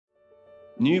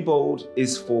Newbold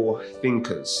is for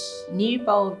thinkers.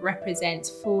 Newbold represents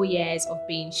 4 years of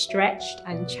being stretched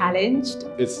and challenged.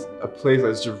 It's a place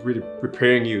that's just really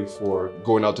preparing you for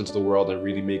going out into the world and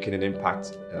really making an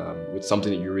impact with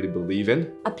something that you really believe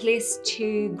in. A place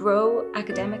to grow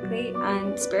academically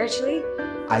and spiritually.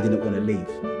 I didn't want to leave.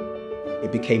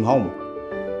 It became home.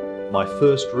 My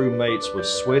first roommates were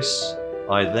Swiss.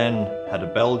 I then had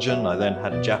a Belgian, I then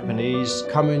had a Japanese.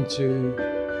 Coming to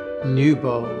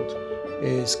Newbold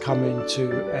is coming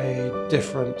to a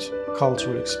different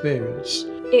cultural experience.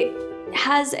 It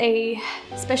has a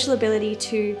special ability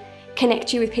to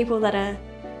connect you with people that are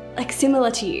similar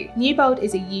to you. Newbold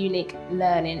is a unique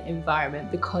learning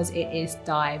environment because it is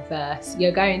diverse.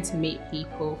 You're going to meet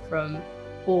people from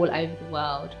all over the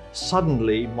world.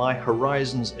 Suddenly, my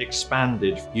horizons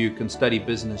expanded. You can study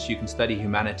business, you can study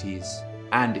humanities,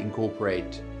 and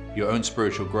incorporate your own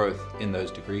spiritual growth in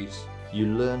those degrees. You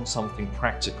learn something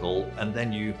practical and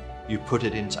then you put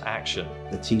it into action.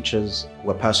 The teachers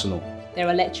were personal. There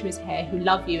are lecturers here who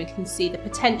love you and can see the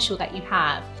potential that you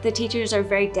have. The teachers are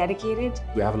very dedicated.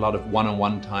 We have a lot of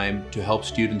one-on-one time to help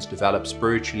students develop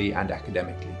spiritually and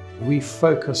academically. We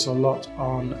focus a lot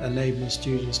on enabling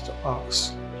students to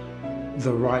ask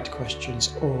the right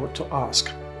questions or to ask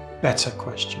better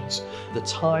questions. The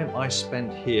time I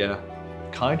spent here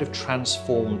kind of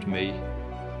transformed me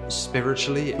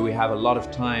spiritually. We have a lot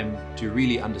of time to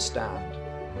really understand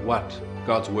what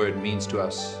God's word means to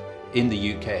us in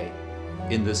the UK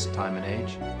in this time and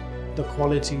age. The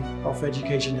quality of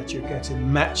education that you're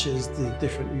getting matches the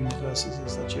different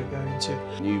universities that you're going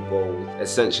to. Newbold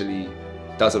essentially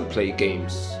doesn't play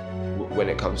games when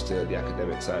it comes to the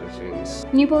academic side of things.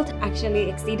 Newbold actually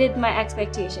exceeded my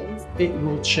expectations. It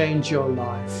will change your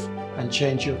life and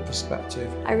change your perspective.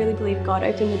 I really believe God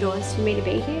opened the doors for me to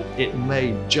be here. It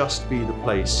may just be the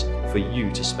place for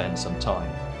you to spend some time.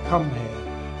 Come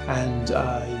here and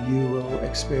you will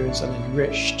experience an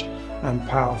enriched and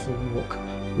powerful walk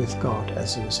with God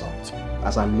as a result.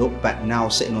 As I look back now,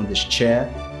 sitting on this chair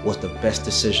was the best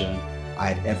decision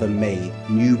I had ever made.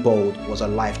 Newbold was a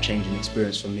life-changing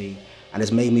experience for me and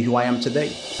has made me who I am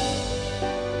today.